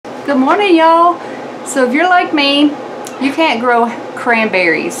Good morning, y'all. So if you're like me, you can't grow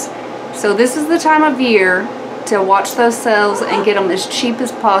cranberries. So this is the time of year to watch those sales and get them as cheap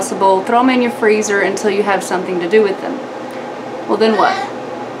as possible. Throw them in your freezer until you have something to do with them. Well, then what?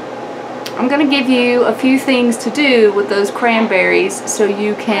 I'm going to give you a few things to do with those cranberries so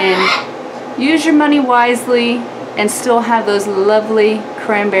you can use your money wisely and still have those lovely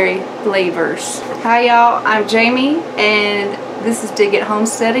cranberry flavors. Hi y'all, I'm Jamie and this is Dig It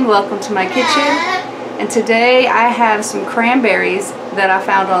Homesteading. Welcome to my kitchen. And today I have some cranberries that I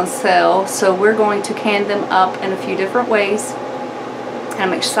found on sale, so we're going to can them up in a few different ways. And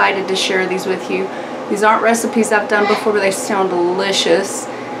I'm excited to share these with you. These aren't recipes I've done before, but they sound delicious.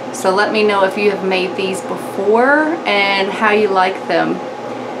 So let me know if you have made these before and how you like them.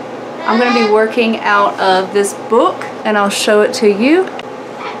 I'm going to be working out of this book and I'll show it to you.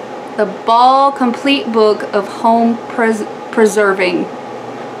 The Ball Complete Book of Home Preserving.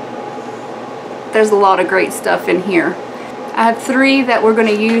 There's a lot of great stuff in here. I have 3 that we're going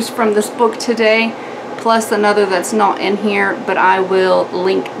to use from this book today, plus another that's not in here, but I will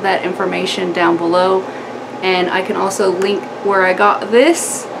link that information down below. And I can also link where I got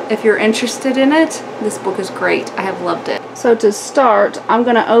this if you're interested in it. This book is great. I have loved it. So to start, I'm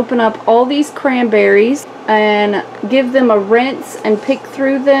going to open up all these cranberries and give them a rinse and pick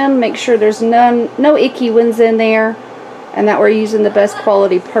through them. Make sure there's no icky ones in there and that we're using the best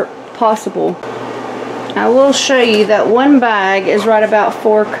quality possible. I will show you that one bag is right about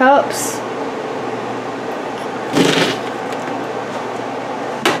 4 cups.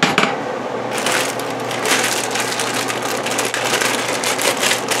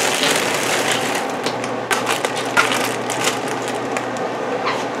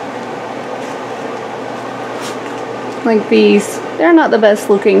 Like these. They're not the best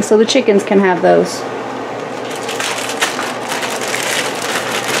looking, so the chickens can have those.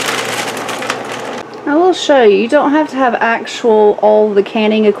 I will show you. You don't have to have all the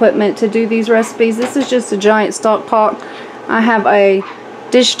canning equipment to do these recipes. This is just a giant stock pot. I have a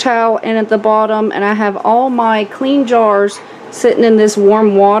dish towel in at the bottom, and I have all my clean jars sitting in this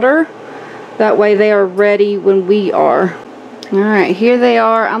warm water. That way they are ready when we are. Alright, here they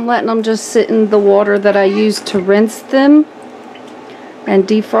are. I'm letting them just sit in the water that I used to rinse them and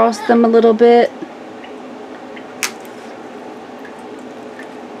defrost them a little bit.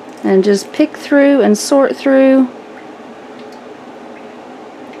 And just pick through and sort through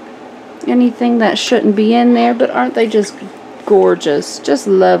anything that shouldn't be in there, but aren't they just gorgeous? Just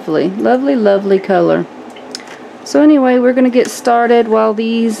lovely, lovely, lovely color. So anyway, we're going to get started while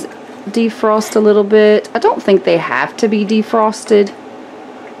these defrost a little bit. I don't think they have to be defrosted.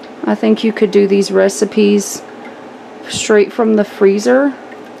 I think you could do these recipes straight from the freezer,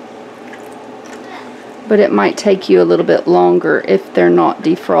 but it might take you a little bit longer if they're not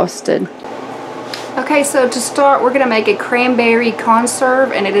defrosted. Okay, so to start, we're going to make a cranberry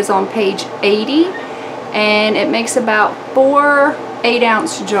conserve, and it is on page 80, and it makes about 4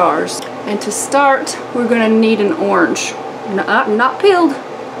 8-ounce jars. And to start, we're going to need an orange. Not peeled.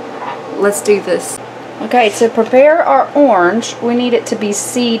 Let's do this. Okay, to prepare our orange, we need it to be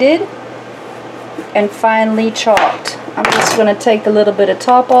seeded and finely chopped. I'm just going to take a little bit of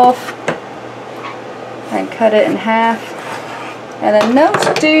top off and cut it in half. And the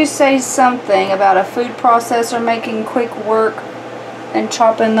notes do say something about a food processor making quick work and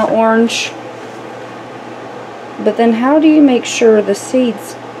chopping the orange. But then how do you make sure the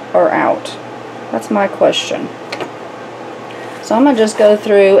seeds are out? That's my question. So I'm going to just go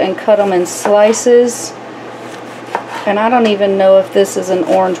through and cut them in slices. And I don't even know if this is an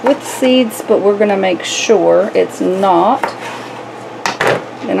orange with seeds, but we're going to make sure it's not.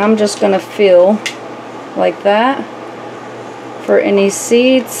 And I'm just going to feel like that for any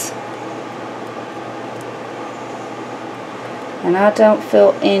seeds. And I don't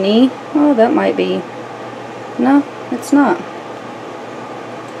feel any. Oh, that might be. No, it's not.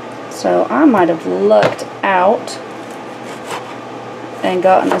 So I might have lucked out and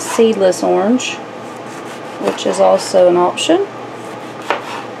gotten a seedless orange, which is also an option.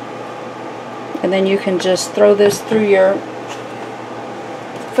 And then you can just throw this through your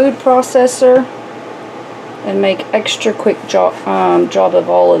food processor and make extra quick job of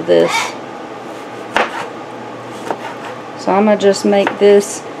all of this. So I'm going to just make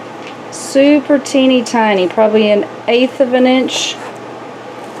this super teeny tiny, probably 1/8 of an inch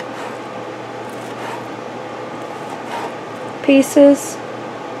pieces.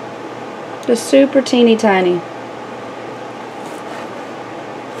 Just super teeny tiny.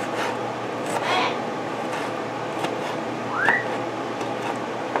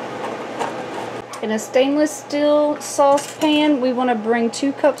 In a stainless steel saucepan, we want to bring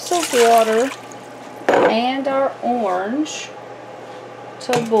 2 cups of water and our orange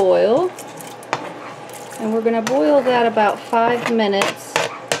to boil. And we're going to boil that about 5 minutes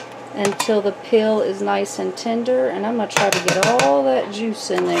until the peel is nice and tender. And I'm going to try to get all that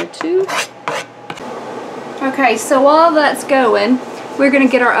juice in there too. Okay, so while that's going, we're going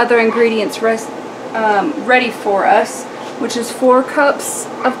to get our other ingredients ready for us, which is 4 cups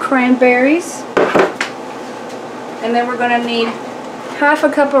of cranberries. And then we're going to need half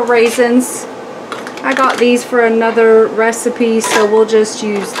a cup of raisins. I got these for another recipe, so we'll just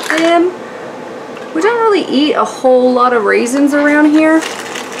use them. We don't really eat a whole lot of raisins around here.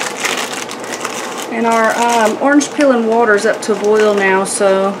 And our orange peel and water is up to boil now,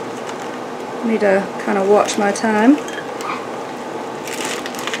 so I need to kind of watch my time.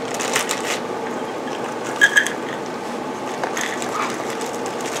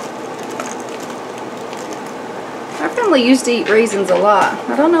 Our family used to eat raisins a lot.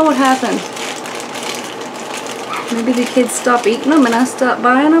 I don't know what happened. Maybe the kids stopped eating them and I stopped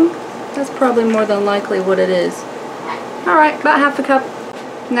buying them. That's probably more than likely what it is. Alright, about half a cup.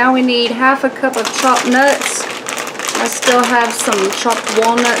 Now we need half a cup of chopped nuts. I still have some chopped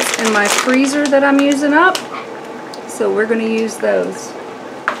walnuts in my freezer that I'm using up. So we're going to use those.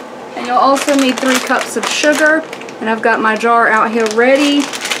 And you'll also need 3 cups of sugar. And I've got my jar out here ready.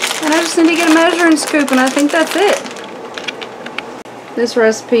 And I just need to get a measuring scoop, and I think that's it. This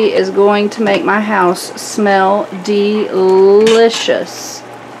recipe is going to make my house smell delicious.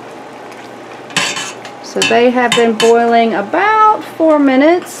 So they have been boiling about 4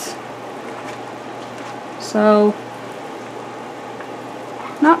 minutes. So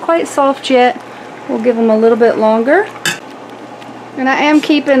not quite soft yet. We'll give them a little bit longer. And I am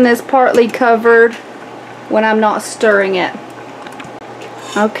keeping this partly covered when I'm not stirring it.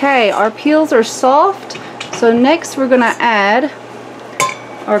 Okay, our peels are soft. So next we're going to add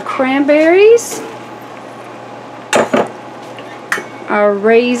our cranberries, our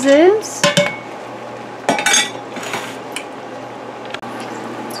raisins,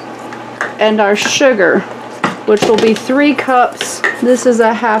 and our sugar, which will be 3 cups. This is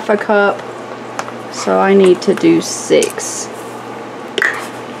a half a cup, so I need to do 6.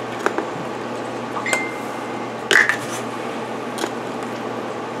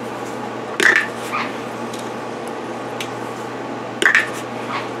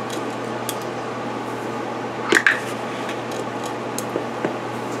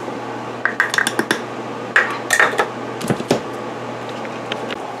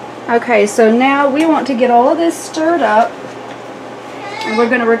 Okay, so now we want to get all of this stirred up, and we're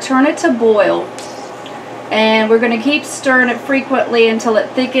going to return it to boil. And we're going to keep stirring it frequently until it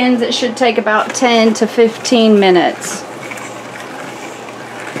thickens. It should take about 10 to 15 minutes.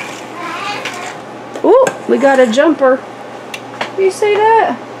 Ooh, we got a jumper. You see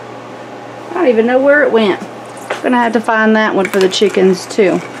that? I don't even know where it went. I'm going to have to find that one for the chickens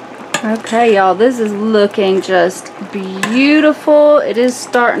too. Okay, y'all, this is looking just beautiful. It is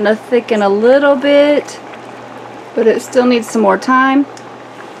starting to thicken a little bit, but it still needs some more time.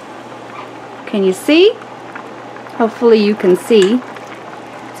 Can you see? Hopefully you can see.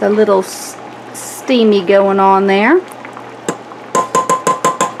 It's a little steamy going on there.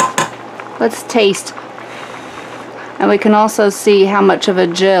 Let's taste. And we can also see how much of a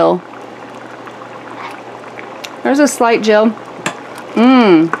gel. There's a slight gel.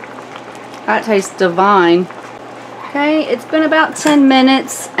 Mmm. That tastes divine. Okay, it's been about 10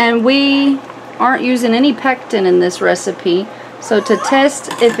 minutes and we aren't using any pectin in this recipe. So to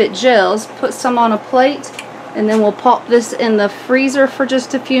test if it gels, put some on a plate and then we'll pop this in the freezer for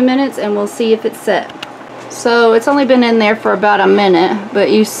just a few minutes and we'll see if it's set. So it's only been in there for about a minute, but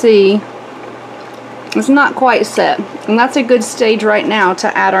you see it's not quite set. And that's a good stage right now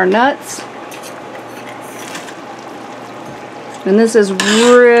to add our nuts. And this is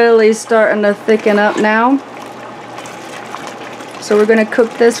really starting to thicken up now. So we're going to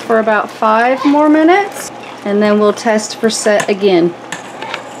cook this for about 5 more minutes. And then we'll test for set again.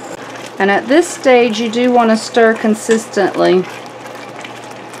 And at this stage you do want to stir consistently.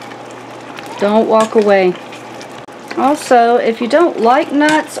 Don't walk away. Also, if you don't like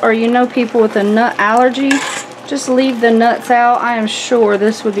nuts or you know people with a nut allergy, just leave the nuts out. I am sure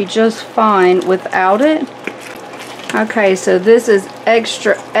this would be just fine without it. Okay, so this is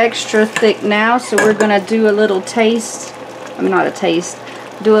extra thick now, so we're going to do a little taste. I mean, not a taste.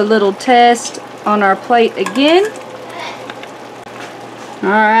 Do a little test on our plate again.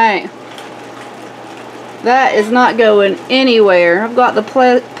 Alright. That is not going anywhere. I've got the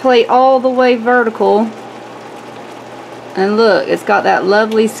plate all the way vertical. And look, it's got that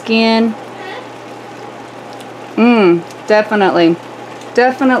lovely skin. Definitely.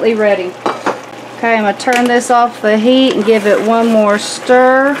 Definitely ready. Okay, I'm going to turn this off the heat and give it one more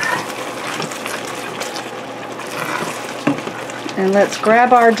stir. And let's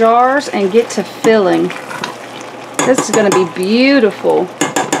grab our jars and get to filling. This is going to be beautiful.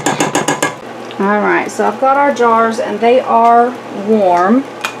 Alright, so I've got our jars and they are warm.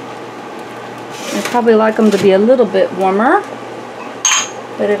 I'd probably like them to be a little bit warmer,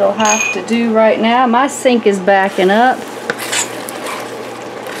 but it'll have to do right now. My sink is backing up.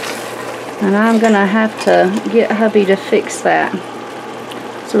 And I'm going to have to get hubby to fix that.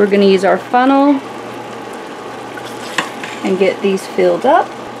 So we're going to use our funnel and get these filled up.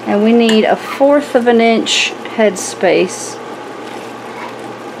 And we need a 1/4 of an inch head space.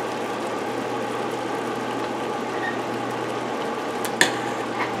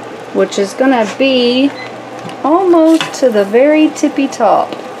 Which is going to be almost to the very tippy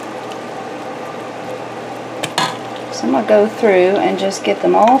top. So I'm going to go through and just get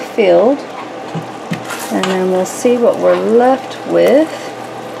them all filled. And then we'll see what we're left with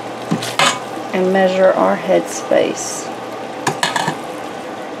and measure our head space.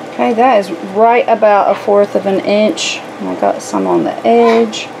 Okay, that is right about a 1/4 of an inch. And I got some on the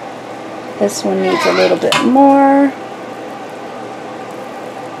edge. This one needs a little bit more.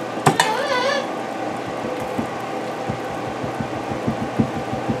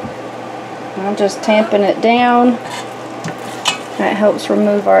 I'm just tamping it down. That helps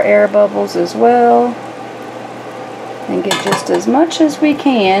remove our air bubbles as well. And get just as much as we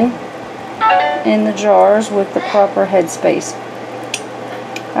can in the jars with the proper headspace.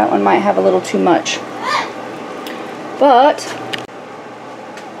 That one might have a little too much. But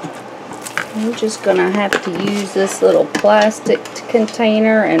I'm just going to have to use this little plastic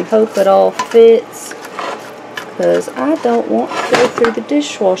container and hope it all fits. Because I don't want to go through the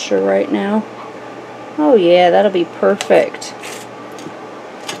dishwasher right now. Oh yeah, that'll be perfect.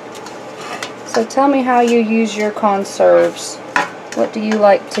 So tell me how you use your conserves. What do you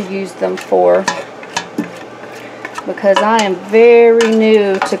like to use them for? Because I am very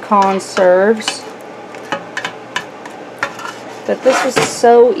new to conserves. But this was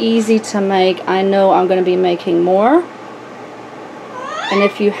so easy to make. I know I'm going to be making more. And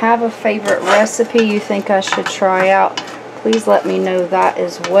if you have a favorite recipe you think I should try out, please let me know that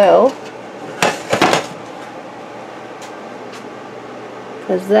as well.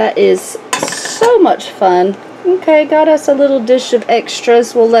 Because that is so much fun. Okay, got us a little dish of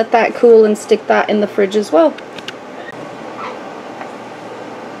extras. We'll let that cool and stick that in the fridge as well.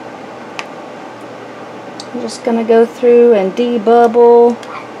 I'm just going to go through and debubble.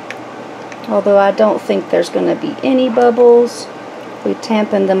 Although I don't think there's going to be any bubbles. We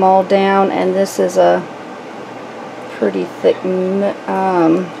tamping them all down, and this is a pretty thick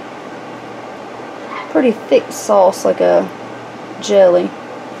sauce, like a jelly.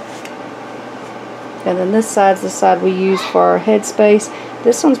 And then this side's the side we use for our headspace.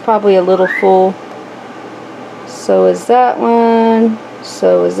 This one's probably a little full. So is that one.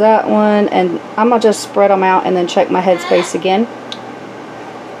 So is that one. And I'm going to just spread them out and then check my headspace again.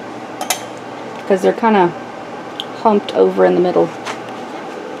 Because they're kind of humped over in the middle.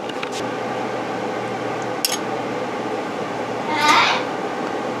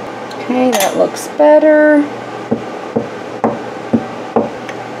 Okay, that looks better.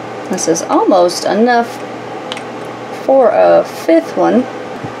 This is almost enough for a 5th one,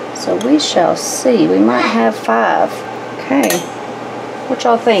 so we shall see. We might have 5. Okay, what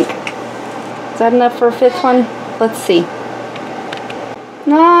y'all think? Is that enough for a 5th one? Let's see.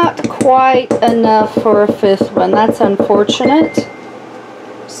 Not quite enough for a 5th one. That's unfortunate.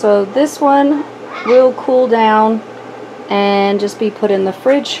 So this one will cool down and just be put in the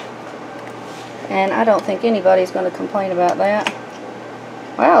fridge. And I don't think anybody's going to complain about that.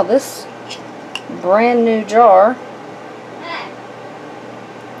 Wow, this brand new jar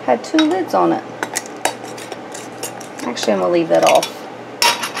had 2 lids on it. Actually, I'm going to leave that off.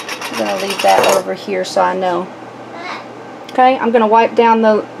 I'm going to leave that over here so I know. Okay, I'm going to wipe down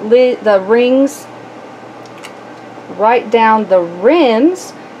the rings, right down the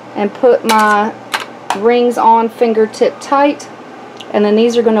rims, and put my rings on fingertip tight. And then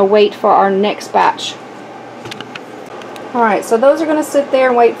these are going to wait for our next batch. Alright, so those are going to sit there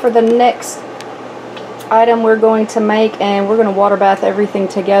and wait for the next item we're going to make, and we're going to water bath everything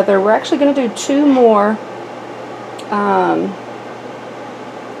together. We're actually going to do 2 more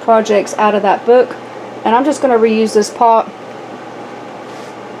projects out of that book, and I'm just going to reuse this pot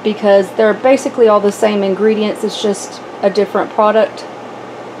because they're basically all the same ingredients. It's just a different product.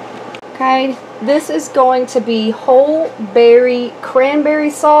 Okay, this is going to be whole berry cranberry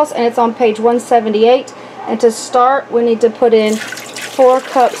sauce, and it's on page 178. And to start, we need to put in 4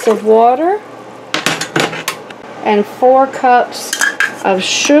 cups of water and 4 cups of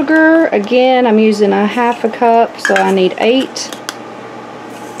sugar. Again, I'm using a half a cup, so I need 8.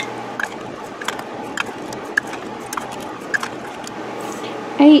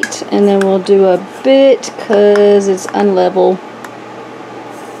 And then we'll do a bit because it's unlevel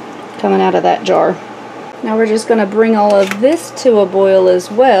coming out of that jar. Now we're just going to bring all of this to a boil as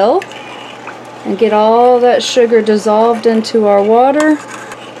well and get all that sugar dissolved into our water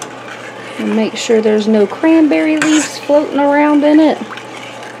and make sure there's no cranberry leaves floating around in it.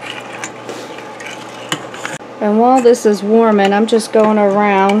 And while this is warming, I'm just going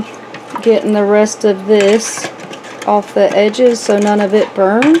around getting the rest of this off the edges so none of it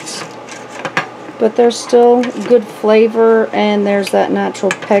burns, but there's still good flavor and there's that natural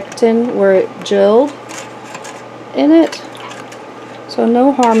pectin where it gelled in it, so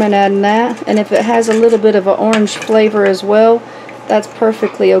no harm in adding that. And if it has a little bit of an orange flavor as well, that's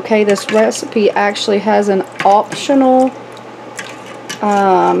perfectly okay. This recipe actually has an optional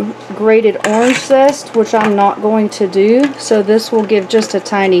grated orange zest, which I'm not going to do, so this will give just a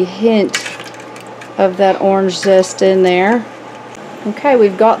tiny hint of that orange zest in there. Okay,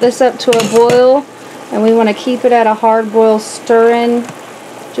 we've got this up to a boil, and we want to keep it at a hard boil, stirring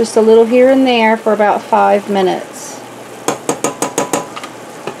just a little here and there for about 5 minutes.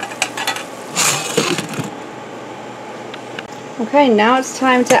 Okay, now it's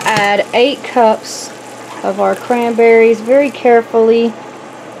time to add 8 cups of our cranberries very carefully,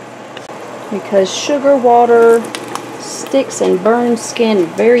 because sugar water sticks and burns skin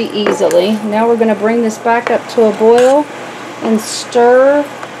very easily. Now we're going to bring this back up to a boil and stir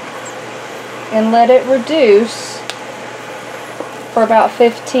and let it reduce for about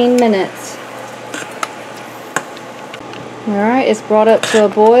 15 minutes. Alright, it's brought up to a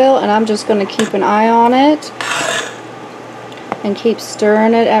boil, and I'm just going to keep an eye on it and keep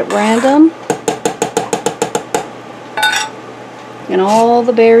stirring it at random. And all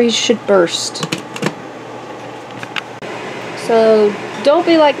the berries should burst. So don't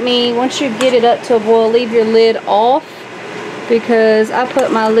be like me. Once you get it up to a boil, leave your lid off, because I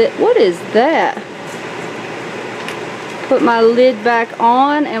put my lid, what is that? Put my lid back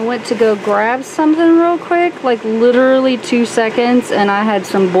on and went to go grab something real quick, like literally 2 seconds, and I had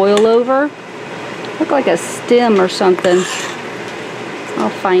some boil over. Looked like a stem or something. I'll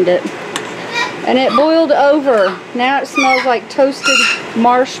find it. And it boiled over. Now it smells like toasted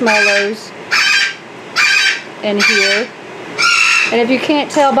marshmallows in here. And if you can't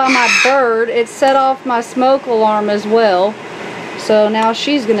tell by my bird, it set off my smoke alarm as well. So now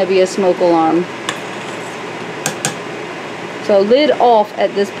she's going to be a smoke alarm. So lid off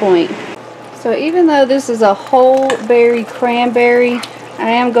at this point. So even though this is a whole berry cranberry, I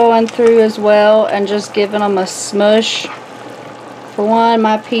am going through as well and just giving them a smush. For one,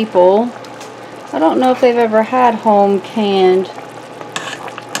 my people, I don't know if they've ever had home canned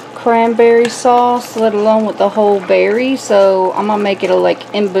cranberry sauce, let alone with the whole berry, so I'm gonna make it a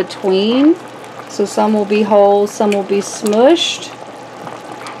like in between. So some will be whole, some will be smushed.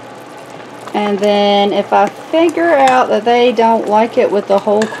 And then if I figure out that they don't like it with the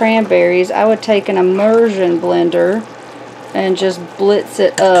whole cranberries, I would take an immersion blender and just blitz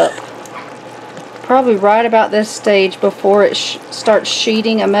it up. Probably right about this stage before it starts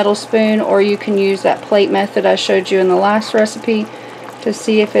sheeting a metal spoon, or you can use that plate method I showed you in the last recipe to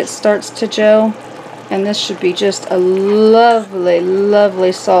see if it starts to gel. And this should be just a lovely,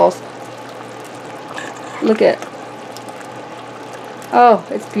 lovely sauce. Look at, oh,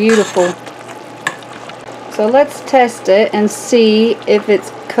 it's beautiful. So let's test it and see if it's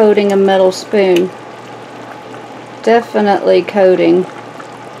coating a metal spoon. Definitely coating.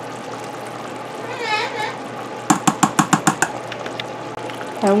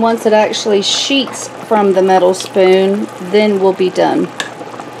 And once it actually sheets from the metal spoon, then we'll be done.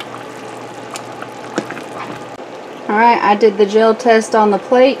 Alright, I did the gel test on the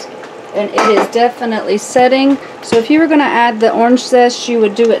plate, and it is definitely setting. So if you were going to add the orange zest, you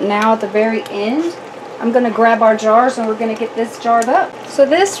would do it now at the very end. I'm going to grab our jars and we're going to get this jarred up. So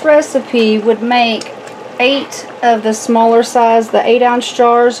this recipe would make 8 of the smaller size, the 8-ounce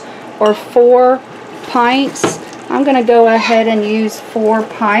jars, or 4 pints. I'm going to go ahead and use 4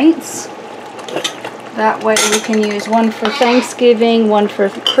 pints. That way we can use one for Thanksgiving, one for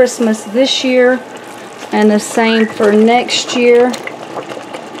Christmas this year, and the same for next year.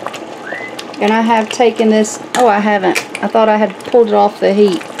 And I have taken this, oh I haven't, I thought I had pulled it off the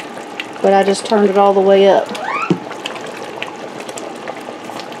heat, but I just turned it all the way up.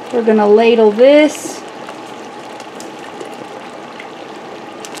 We're going to ladle this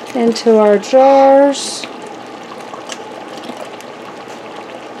into our jars.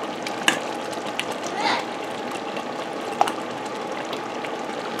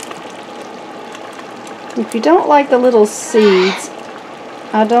 If you don't like the little seeds,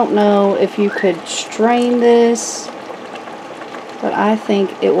 I don't know if you could strain this, but I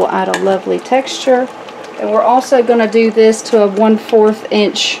think it will add a lovely texture. And we're also going to do this to a 1/4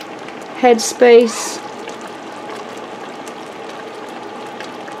 inch headspace.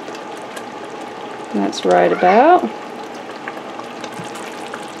 That's right about.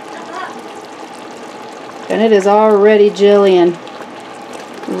 And it is already jellying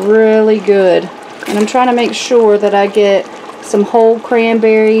really good. And I'm trying to make sure that I get some whole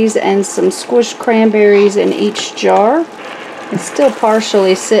cranberries and some squished cranberries in each jar. It's still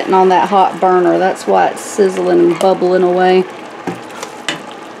partially sitting on that hot burner. That's why it's sizzling and bubbling away.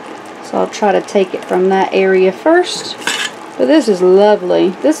 So I'll try to take it from that area first. But this is lovely.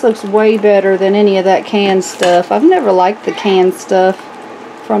 This looks way better than any of that canned stuff. I've never liked the canned stuff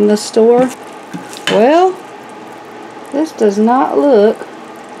from the store. Well, this does not look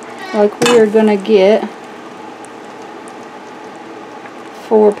like we are going to get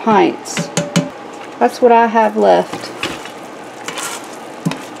 4 pints. That's what I have left.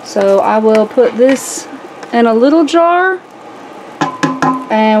 So I will put this in a little jar,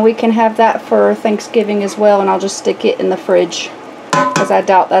 and we can have that for Thanksgiving as well, and I'll just stick it in the fridge because I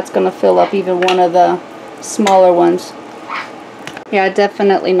doubt that's going to fill up even one of the smaller ones. Yeah,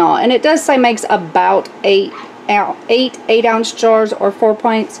 definitely not. And it does say makes about 8 8-ounce jars or 4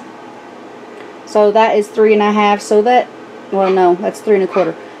 pints. So that is 3.5. So that, well, no, that's 3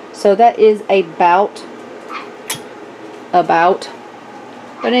 1/4. So that is about.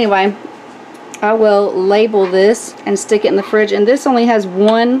 But anyway, I will label this and stick it in the fridge. And this only has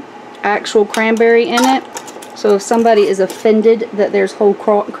 1 actual cranberry in it. So if somebody is offended that there's whole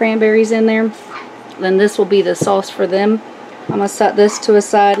cranberries in there, then this will be the sauce for them. I'm going to set this to a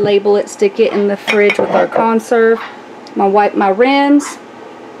side, label it, stick it in the fridge with our conserve. I'm going to wipe my rims,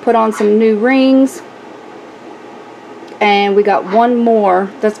 put on some new rings, and we got 1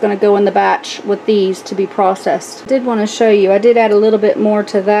 more that's going to go in the batch with these to be processed. I did want to show you, I did add a little bit more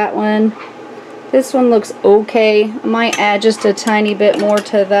to that one. This one looks okay. I might add just a tiny bit more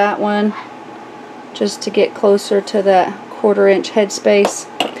to that one just to get closer to that 1/4 inch headspace.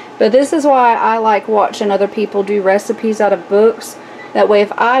 But this is why I like watching other people do recipes out of books. That way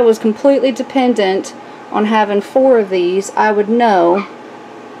if I was completely dependent on having 4 of these, I would know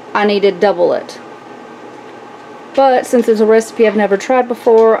I needed double it. But since it's a recipe I've never tried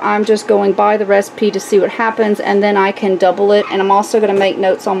before, I'm just going by the recipe to see what happens, and then I can double it. And I'm also going to make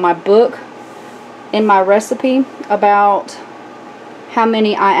notes on my book in my recipe about how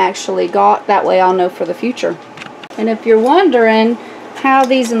many I actually got. That way I'll know for the future. And if you're wondering how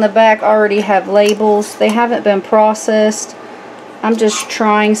these in the back already have labels, they haven't been processed. I'm just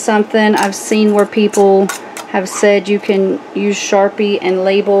trying something. I've seen where people have said you can use Sharpie and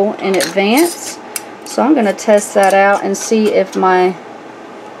label in advance. So I'm going to test that out and see if my,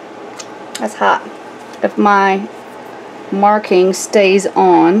 that's hot, if my marking stays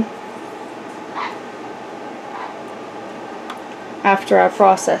on after I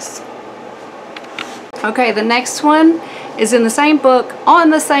process. Okay, the next one is in the same book, on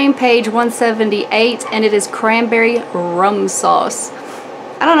the same page, 178, and it is cranberry rum sauce.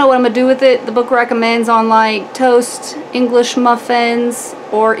 I don't know what I'm going to do with it. The book recommends on like toast, English muffins,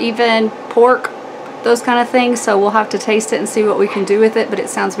 or even pork, those kind of things. So we'll have to taste it and see what we can do with it, but it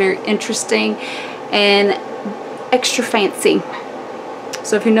sounds very interesting and extra fancy.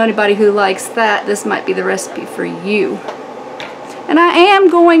 So if you know anybody who likes that, this might be the recipe for you. And I am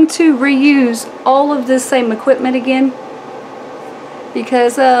going to reuse all of this same equipment again,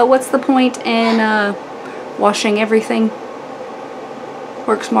 because what's the point in washing everything?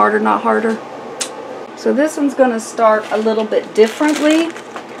 Work smarter, not harder. So this one's going to start a little bit differently.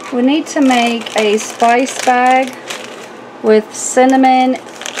 We need to make a spice bag with cinnamon.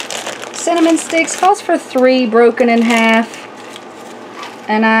 Cinnamon sticks calls for 3 broken in half,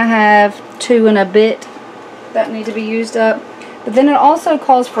 and I have 2 and a bit that need to be used up. But then it also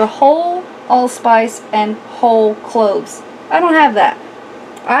calls for whole allspice and whole cloves. I don't have that.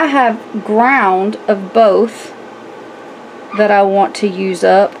 I have ground of both that I want to use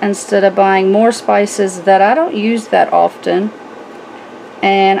up instead of buying more spices that I don't use that often.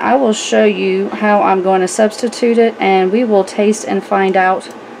 And I will show you how I'm going to substitute it, and we will taste and find out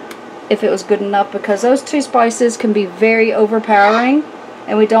if it was good enough, because those 2 spices can be very overpowering,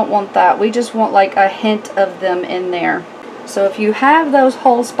 and we don't want that. We just want like a hint of them in there. So if you have those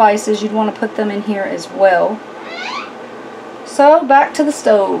whole spices, you'd want to put them in here as well. So back to the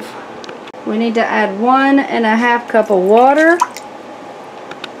stove. We need to add 1½ cup of water.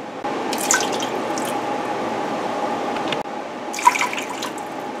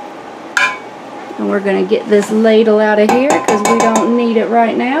 And we're going to get this ladle out of here because we don't need it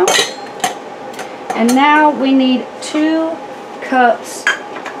right now. And now we need 2 cups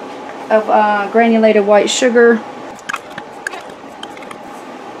of granulated white sugar.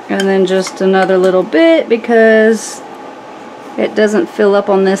 And then just another little bit because it doesn't fill up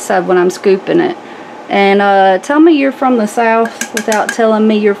on this side when I'm scooping it. And tell me you're from the South without telling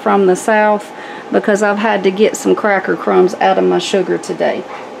me you're from the South, because I've had to get some cracker crumbs out of my sugar today.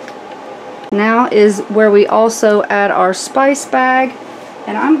 Now is where we also add our spice bag.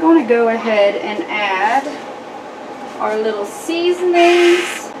 And I'm going to go ahead and add our little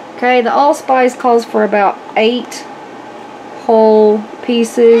seasonings. Okay, the allspice calls for about 8 whole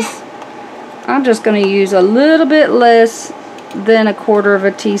pieces. I'm just going to use a little bit less than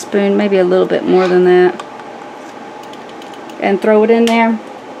 1/4 teaspoon, maybe a little bit more than that, and throw it in there.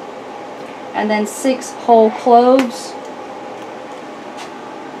 And then 6 whole cloves,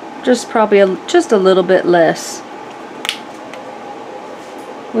 just probably just a little bit less.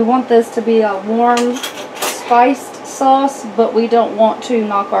 We want this to be a warm spiced sauce, but we don't want to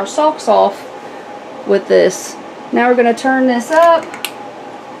knock our socks off with this. Now we're going to turn this up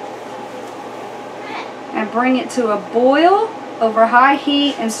and bring it to a boil over high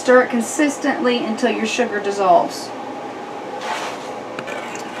heat and stir it consistently until your sugar dissolves.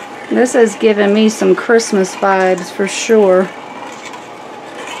 This has given me some Christmas vibes for sure.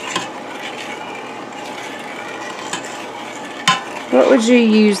 What would you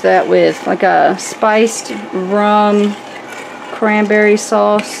use that with? Like a spiced rum cranberry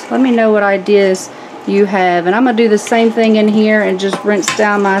sauce? Let me know what ideas you have. And I'm going to do the same thing in here and just rinse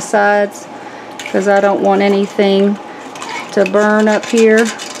down my sides because I don't want anything to burn up here.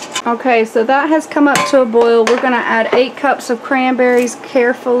 Okay, so that has come up to a boil. We're going to add 8 cups of cranberries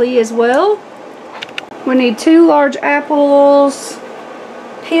carefully as well. We need 2 large apples,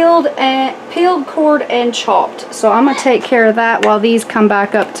 peeled, cored, and chopped. So I'm going to take care of that while these come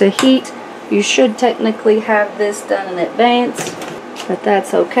back up to heat. You should technically have this done in advance, but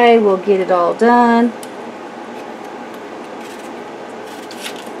that's okay. We'll get it all done.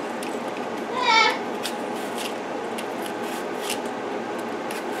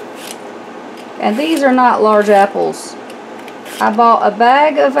 And these are not large apples. I bought a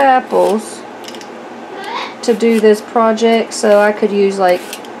bag of apples to do this project, so I could use like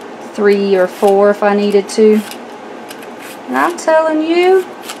 3 or 4 if I needed to. And I'm telling you,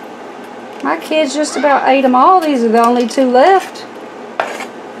 my kids just about ate them all. These are the only 2 left.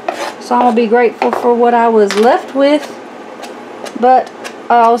 So I'm going to be grateful for what I was left with. But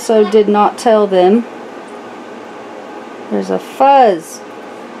I also did not tell them. There's a fuzz.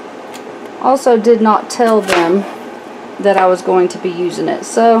 Also did not tell them that I was going to be using it.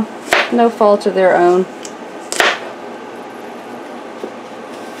 So, no fault of their own.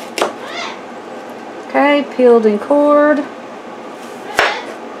 Okay, peeled and cored.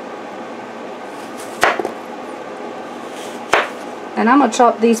 And I'm going to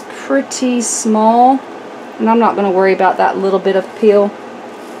chop these pretty small. And I'm not going to worry about that little bit of peel.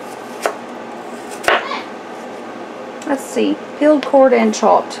 Let's see. Peeled, cored, and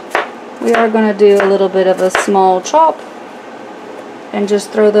chopped. We are going to do a little bit of a small chop. And just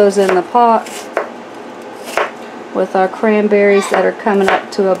throw those in the pot with our cranberries that are coming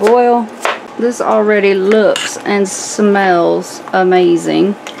up to a boil. This already looks and smells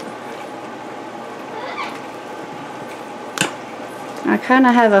amazing. I kind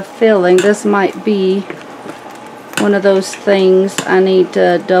of have a feeling this might be one of those things I need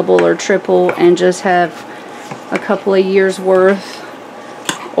to double or triple and just have a couple of years worth,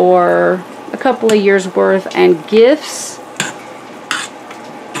 or a couple of years worth and gifts.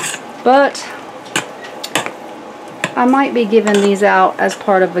 But I might be giving these out as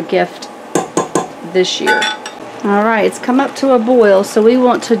part of a gift this year. Alright, it's come up to a boil, so we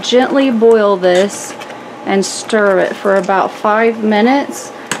want to gently boil this and stir it for about 5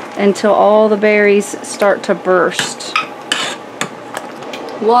 minutes until all the berries start to burst.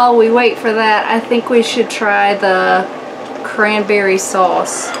 While we wait for that, I think we should try the cranberry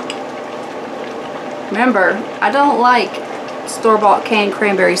sauce. Remember, I don't like store-bought canned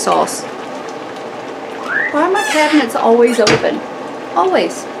cranberry sauce. Why are my cabinets always open?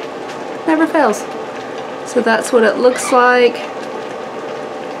 Always. Never fails. So that's what it looks like.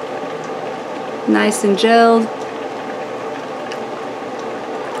 Nice and gelled.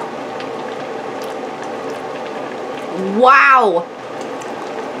 Wow!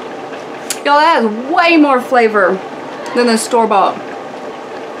 Y'all, that has way more flavor than the store-bought.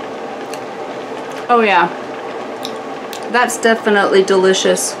 Oh yeah, that's definitely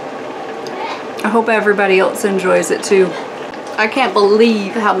delicious. I hope everybody else enjoys it too. I can't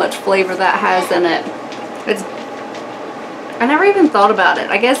believe how much flavor that has in it. I never even thought about it.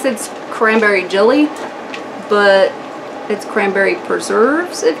 I guess it's cranberry jelly, but it's cranberry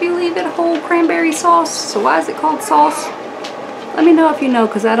preserves if you leave it whole cranberry sauce. So why is it called sauce? Let me know if you know,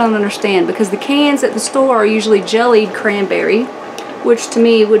 because I don't understand. Because the cans at the store are usually jellied cranberry, which to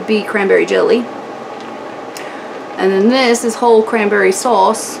me would be cranberry jelly. And then this is whole cranberry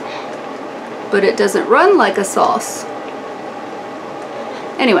sauce, but it doesn't run like a sauce.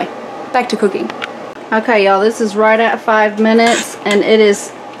 Anyway, back to cooking. Okay, y'all, this is right at 5 minutes, and it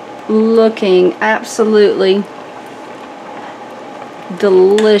is looking absolutely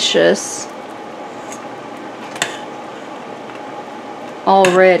delicious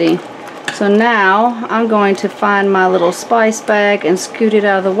already. So now I'm going to find my little spice bag and scoot it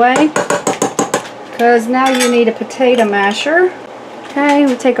out of the way, because now you need a potato masher. Okay,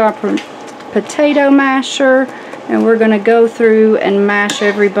 we take our potato masher and we're going to go through and mash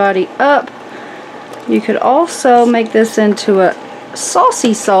everybody up. You could also make this into a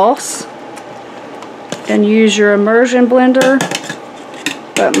saucy sauce and use your immersion blender,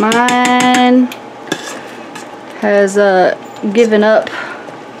 but mine has given up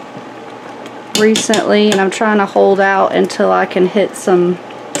recently, and I'm trying to hold out until I can hit some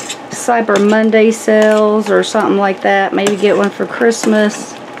Cyber Monday sales or something like that. Maybe get one for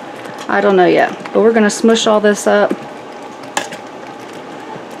Christmas. I don't know yet, but we're going to smush all this up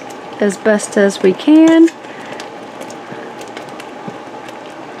as best as we can.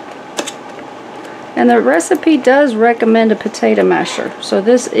 And the recipe does recommend a potato masher, so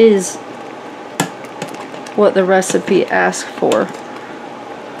this is what the recipe asks for,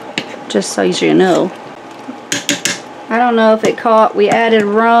 just so you know. I don't know if it caught, we added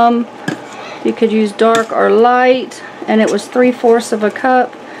rum. You could use dark or light, and it was 3/4 of a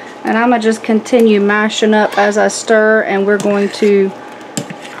cup. And I'm going to just continue mashing up as I stir, and we're going to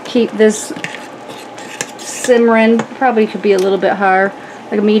keep this simmering. Probably could be a little bit higher,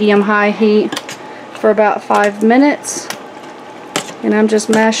 like a medium-high heat, for about 5 minutes. And I'm just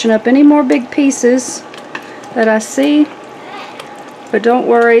mashing up any more big pieces that I see. But don't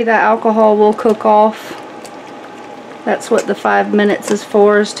worry, that alcohol will cook off. That's what the 5 minutes is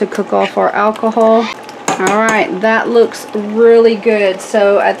for, is to cook off our alcohol. Alright, that looks really good.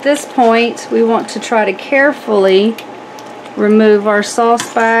 So at this point, we want to try to carefully remove our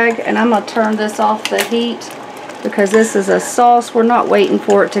sauce bag, and I'm going to turn this off the heat because this is a sauce. We're not waiting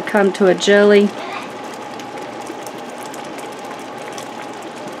for it to come to a jelly.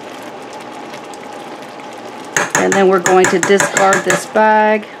 And then we're going to discard this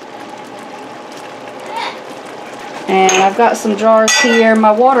bag. And I've got some jars here.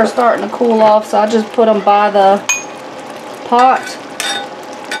 My water's starting to cool off, so I just put them by the pot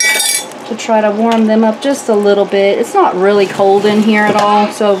to try to warm them up just a little bit. It's not really cold in here at all,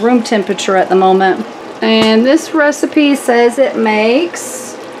 so room temperature at the moment. And this recipe says it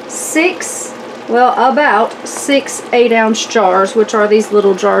makes about 6 8-ounce jars, which are these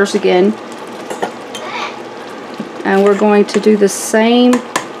little jars again. And we're going to do the same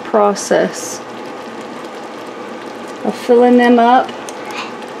process of filling them up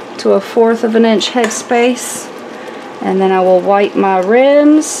to 1/4 of an inch headspace, and then I will wipe my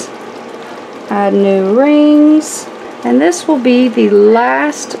rims, add new rings, and this will be the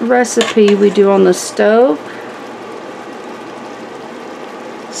last recipe we do on the stove.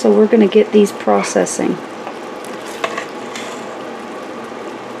 So we're going to get these processing.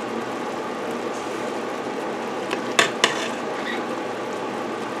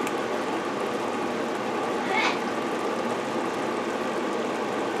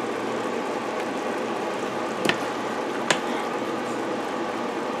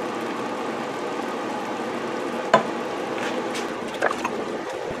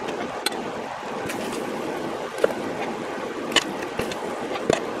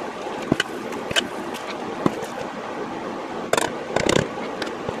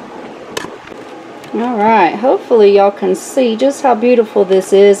 Alright, hopefully y'all can see just how beautiful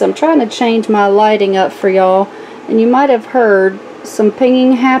this is. I'm trying to change my lighting up for y'all, and you might have heard some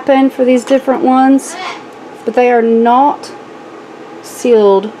pinging happen for these different ones, but they are not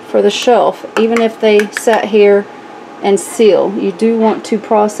sealed for the shelf. Even if they sat here and seal, you do want to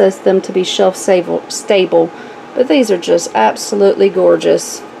process them to be shelf stable, but these are just absolutely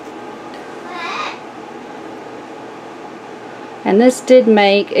gorgeous. And this did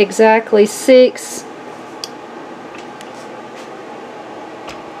make exactly 6,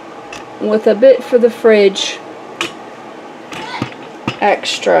 with a bit for the fridge.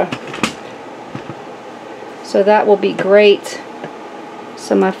 extra. So that will be great.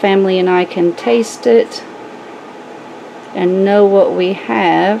 So my family and I can taste it and know what we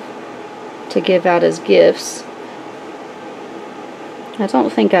have to give out as gifts. I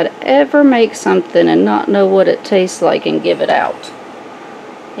don't think I'd ever make something and not know what it tastes like and give it out.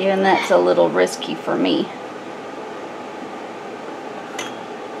 Even that's a little risky for me.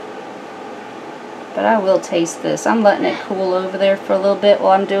 But I will taste this. I'm letting it cool over there for a little bit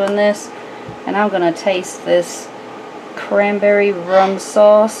while I'm doing this. And I'm going to taste this cranberry rum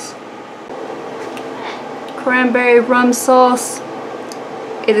sauce. Cranberry rum sauce.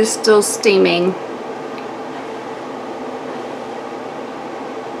 It is still steaming.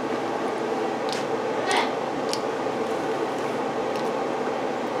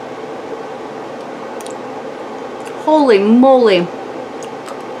 Holy moly.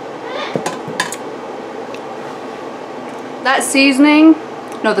 That seasoning,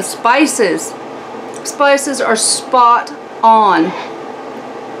 no, the spices. Spices are spot on.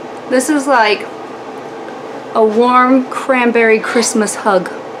 This is like a warm cranberry Christmas hug.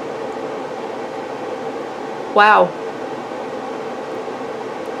 Wow.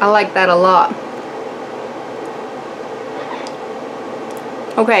 I like that a lot.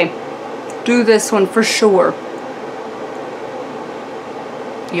 Okay, do this one for sure.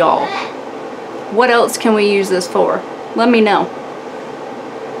 Y'all, what else can we use this for? Let me know.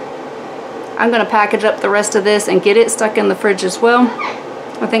 I'm going to package up the rest of this and get it stuck in the fridge as well.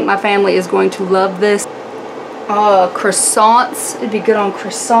 I think my family is going to love this. Croissants. It'd be good on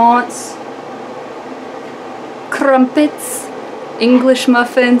croissants. Crumpets. English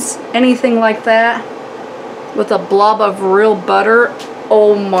muffins. Anything like that. With a blob of real butter.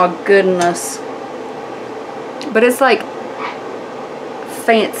 Oh my goodness. But it's like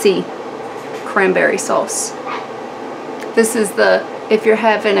fancy cranberry sauce. This is the, if you're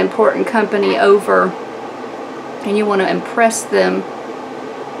having important company over and you want to impress them,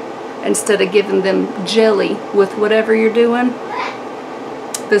 instead of giving them jelly with whatever you're doing,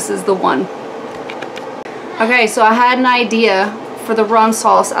 this is the one. Okay, so I had an idea for the rum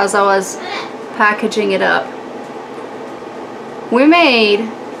sauce as I was packaging it up. We made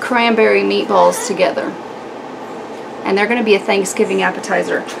cranberry meatballs together, and they're going to be a Thanksgiving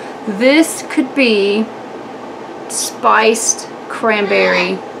appetizer. This could be spiced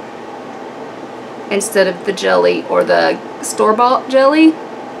cranberry instead of the jelly or the store-bought jelly,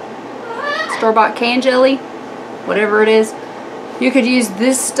 store-bought canned jelly, whatever it is. You could use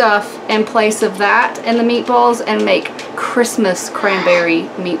this stuff in place of that and the meatballs and make Christmas cranberry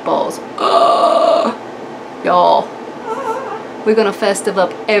meatballs. Y'all, we're gonna festive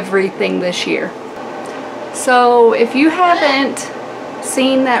up everything this year. So if you haven't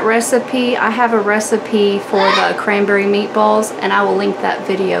seen that recipe, I have a recipe for the cranberry meatballs and I will link that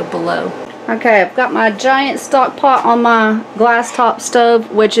video below. Okay, I've got my giant stock pot on my glass top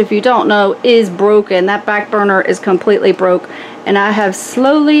stove, which if you don't know is broken. That back burner is completely broke, and I have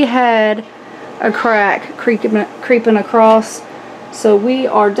slowly had a crack creeping across. So we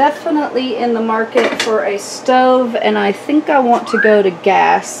are definitely in the market for a stove, and I think I want to go to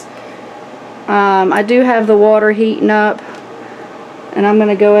gas. I do have the water heating up, and I'm going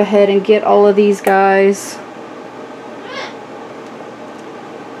to go ahead and get all of these guys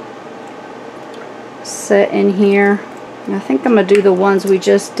set in here. And I think I'm going to do the ones we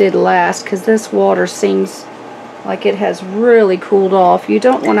just did last, because this water seems like it has really cooled off. You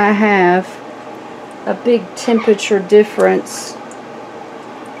don't want to have a big temperature difference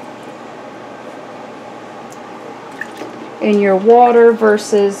in your water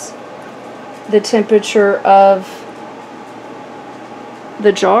versus the temperature of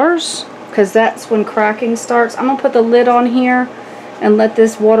the jars, because that's when cracking starts. I'm going to put the lid on here and let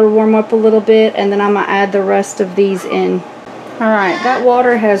this water warm up a little bit, and then I'm going to add the rest of these in. Alright, that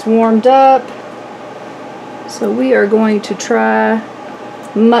water has warmed up, so we are going to try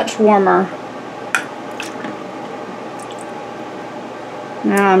much warmer.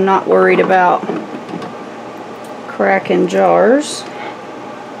 Now I'm not worried about cracking jars.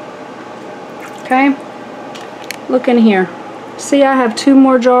 Okay, look in here. See, I have 2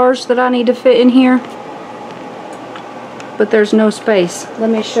 more jars that I need to fit in here, but there's no space. Let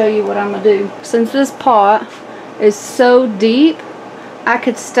me show you what I'm gonna do. Since this pot is so deep, I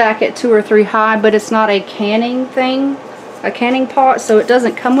could stack it 2 or 3 high, but it's not a canning thing, a canning pot, so it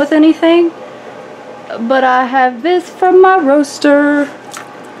doesn't come with anything. But I have this from my roaster.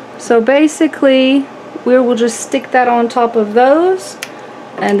 So basically, we will just stick that on top of those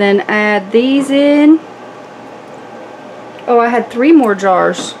and then add these in. Oh, I had 3 more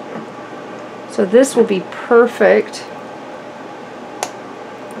jars, so this will be perfect.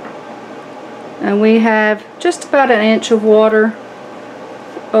 And we have just about 1 inch of water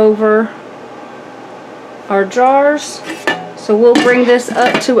over our jars. So we'll bring this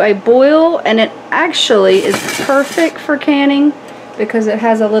up to a boil, and it actually is perfect for canning because it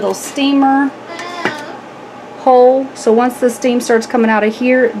has a little steamer hole. So once the steam starts coming out of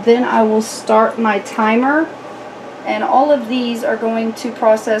here, then I will start my timer, and all of these are going to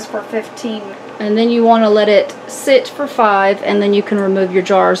process for 15 minutes. And then you want to let it sit for 5, and then you can remove your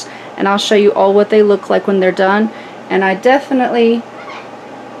jars, and I'll show you all what they look like when they're done. And I definitely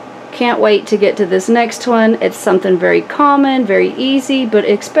can't wait to get to this next one. It's something very common, very easy, but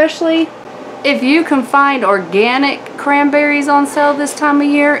especially if you can find organic cranberries on sale this time of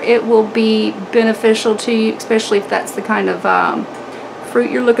year, it will be beneficial to you, especially if that's the kind of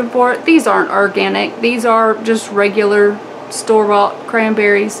fruit you're looking for. These aren't organic. These are just regular store-bought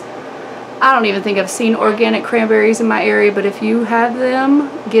cranberries. I don't even think I've seen organic cranberries in my area, but if you have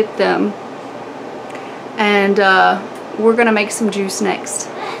them, get them. And we're going to make some juice next.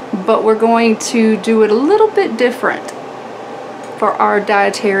 But we're going to do it a little bit different for our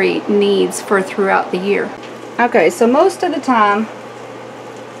dietary needs for throughout the year. Okay, so most of the time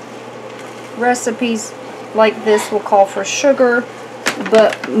recipes like this will call for sugar,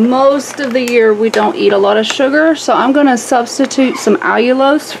 but most of the year we don't eat a lot of sugar, so I'm going to substitute some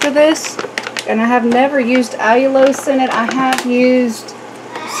allulose for this. And I have never used allulose in it. I have used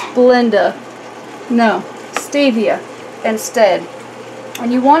stevia instead.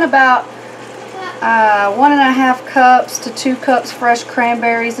 And you want about 1.5 cups to 2 cups fresh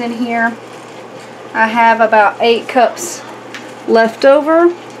cranberries in here. I have about 8 cups left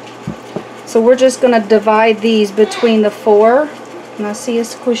over. So we're just going to divide these between the 4. And I see a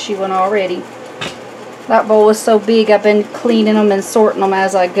squishy one already. That bowl is so big I've been cleaning them and sorting them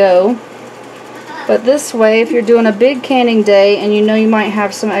as I go. But this way, if you're doing a big canning day and you know you might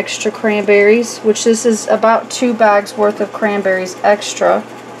have some extra cranberries, which this is about 2 bags worth of cranberries extra,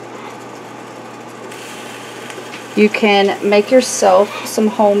 you can make yourself some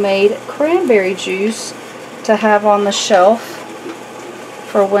homemade cranberry juice to have on the shelf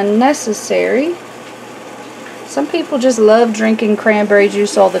for when necessary. Some people just love drinking cranberry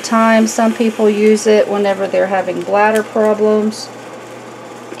juice all the time. Some people use it whenever they're having bladder problems.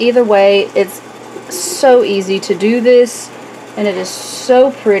 Either way, it's so easy to do this, and it is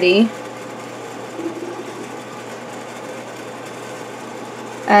so pretty.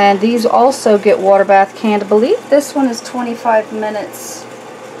 And these also get water bath canned. I believe this one is 25 minutes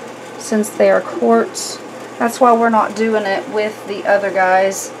since they are quarts. That's why we're not doing it with the other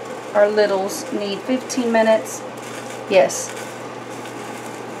guys. Our littles need 15 minutes. Yes.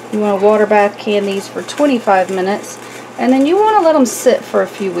 You want to water bath can these for 25 minutes, and then you want to let them sit for a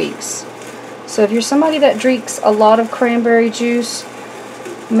few weeks. So if you're somebody that drinks a lot of cranberry juice,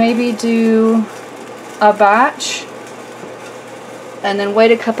 maybe do a batch and then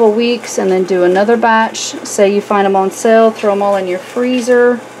wait a couple weeks and then do another batch. Say you find them on sale, throw them all in your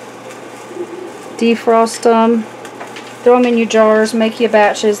freezer, defrost them, throw them in your jars, make your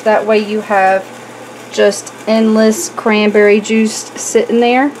batches. That way you have just endless cranberry juice sitting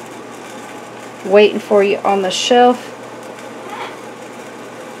there waiting for you on the shelf.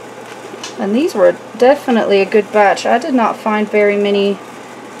 And these were definitely a good batch. I did not find very many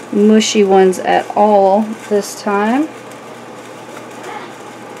mushy ones at all this time.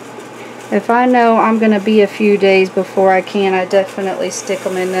 If I know I'm going to be a few days before I can, I definitely stick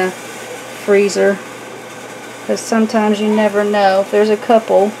them in the freezer. Because sometimes you never know. If there's a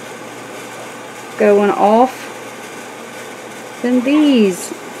couple going off, then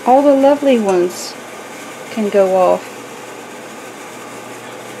these, all the lovely ones, can go off.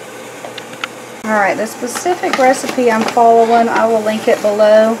 Alright, the specific recipe I'm following, I will link it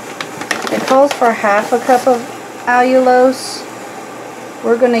below. It calls for 1/2 cup of allulose.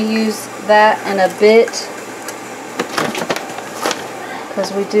 We're going to use that in a bit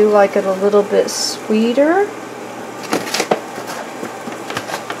because we do like it a little bit sweeter.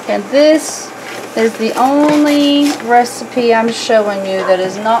 And this is the only recipe I'm showing you that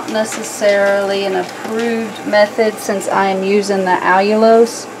is not necessarily an approved method, since I am using the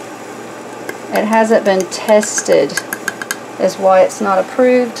allulose. It hasn't been tested, is why it's not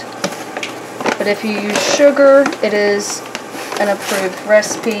approved. But if you use sugar, it is an approved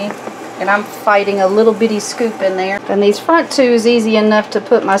recipe. And I'm fighting a little bitty scoop in there. And these front two is easy enough to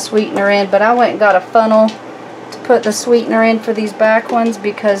put my sweetener in, but I went and got a funnel to put the sweetener in for these back ones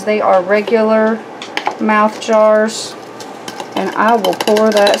because they are regular mouth jars. And I will pour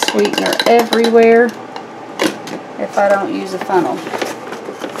that sweetener everywhere if I don't use a funnel.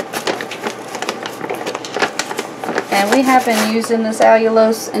 And we have been using this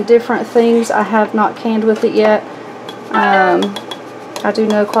allulose in different things. I have not canned with it yet. I do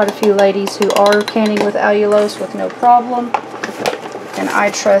know quite a few ladies who are canning with allulose with no problem. And I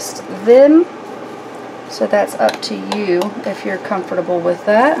trust them. So that's up to you if you're comfortable with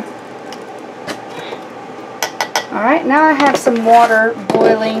that. Alright, now I have some water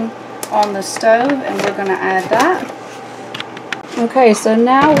boiling on the stove and we're going to add that. Okay, so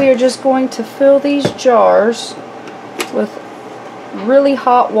now we are just going to fill these jars with really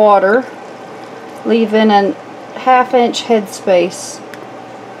hot water, leaving a 1/2 inch headspace.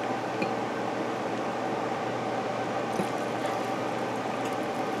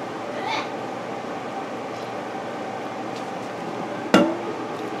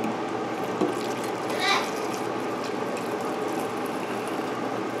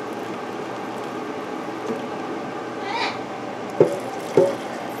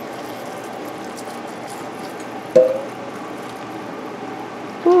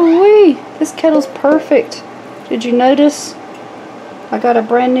 Ooh-wee, this kettle's perfect. Did you notice? I got a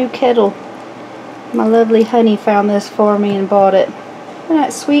brand new kettle. My lovely honey found this for me and bought it. Isn't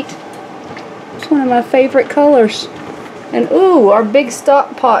that sweet? It's one of my favorite colors. And ooh, our big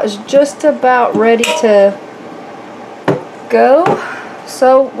stock pot is just about ready to go.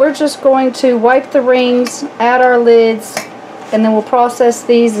 So we're just going to wipe the rings, add our lids, and then we'll process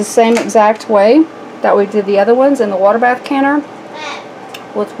these the same exact way that we did the other ones in the water bath canner,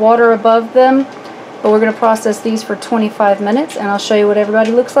 with water above them. But we're going to process these for 25 minutes and I'll show you what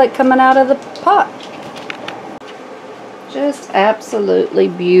everybody looks like coming out of the pot. Just absolutely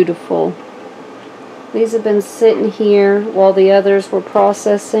beautiful. These have been sitting here while the others were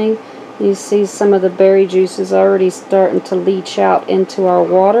processing. You see some of the berry juices already starting to leach out into our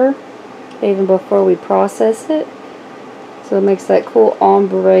water even before we process it. So it makes that cool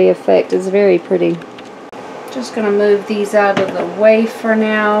ombre effect. It's very pretty. Just going to move these out of the way for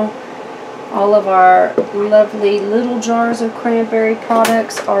now. All of our lovely little jars of cranberry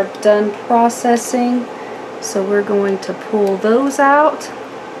products are done processing. So we're going to pull those out.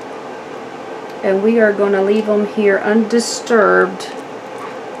 And we are going to leave them here undisturbed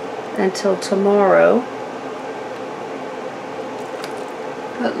until tomorrow.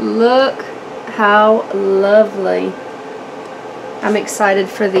 But look how lovely. I'm excited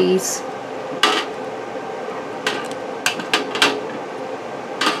for these.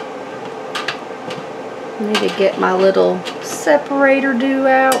 I need to get my little separator do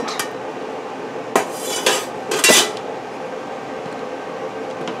out.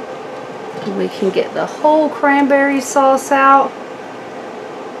 We can get the whole cranberry sauce out.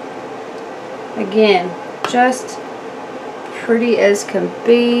 Again, just pretty as can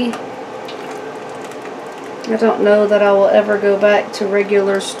be. I don't know that I will ever go back to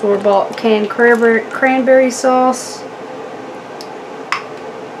regular store-bought canned cranberry sauce.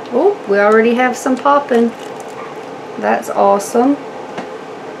 Oh, we already have some popping. That's awesome.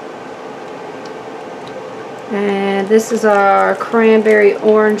 And this is our cranberry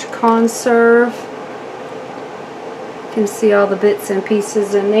orange conserve. You can see all the bits and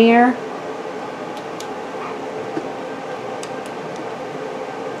pieces in there.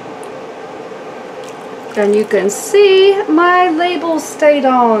 And you can see my labels stayed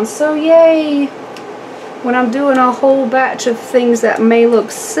on, so yay! When I'm doing a whole batch of things that may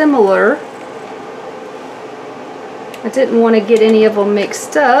look similar, I didn't want to get any of them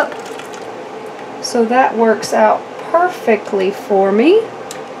mixed up, so that works out perfectly for me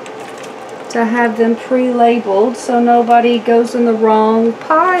to have them pre-labeled so nobody goes in the wrong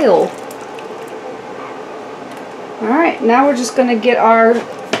pile. Alright, now we're just going to get our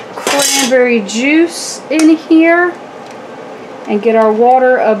cranberry juice in here and get our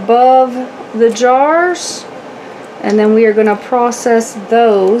water above the jars, and then we are going to process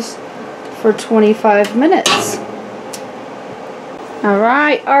those for 25 minutes.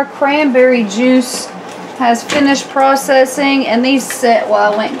 Alright, our cranberry juice has finished processing, and these set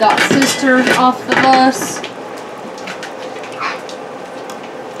while I went and got sister off the bus.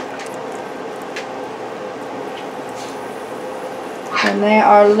 And they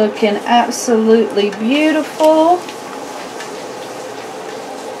are looking absolutely beautiful.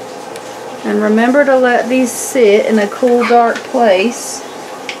 And remember to let these sit in a cool, dark place.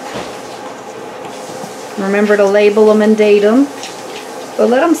 Remember to label them and date them. But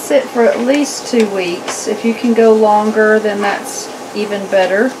let them sit for at least 2 weeks. If you can go longer, then that's even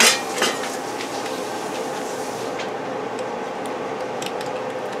better.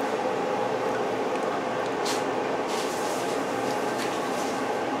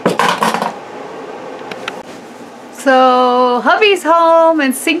 So hubby's home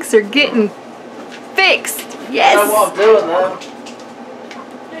and sinks are getting fixed. Yes! I know what I'm doing though.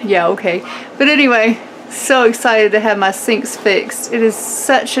 Yeah, okay. But anyway, so excited to have my sinks fixed. It is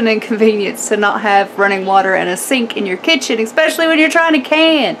such an inconvenience to not have running water and a sink in your kitchen, especially when you're trying to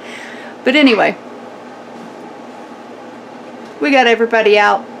can. But anyway, we got everybody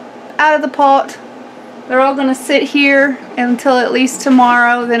out of the pot. They're all going to sit here until at least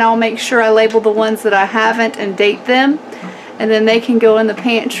tomorrow. Then I'll make sure I label the ones that I haven't and date them. And then they can go in the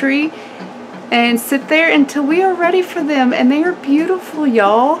pantry and sit there until we are ready for them. And they are beautiful,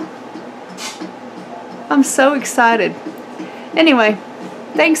 y'all. I'm so excited. Anyway,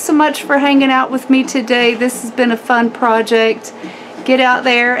 thanks so much for hanging out with me today. This has been a fun project. Get out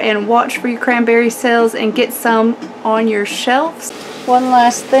there and watch for your cranberry sales and get some on your shelves. One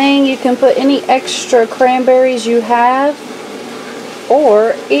last thing, you can put any extra cranberries you have,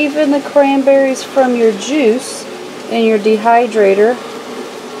 or even the cranberries from your juice in your dehydrator,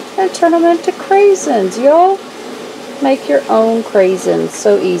 and turn them into craisins, y'all. Make your own craisins,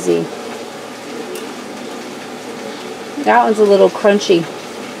 so easy. That one's a little crunchy.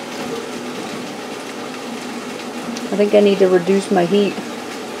 I think I need to reduce my heat.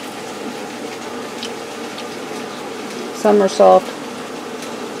 Some are soft.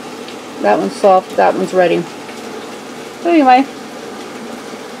 That one's soft, that one's ready. Anyway,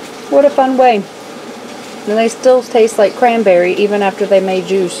 what a fun way. And they still taste like cranberry even after they made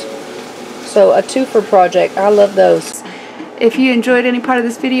juice. So a twofer project, I love those. If you enjoyed any part of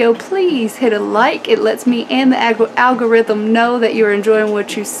this video, please hit a like. It lets me and the algorithm know that you're enjoying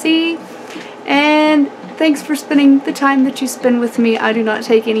what you see. And thanks for spending the time that you spend with me. I do not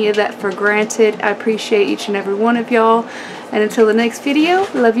take any of that for granted. I appreciate each and every one of y'all. And until the next video,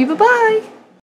 love you, bye-bye.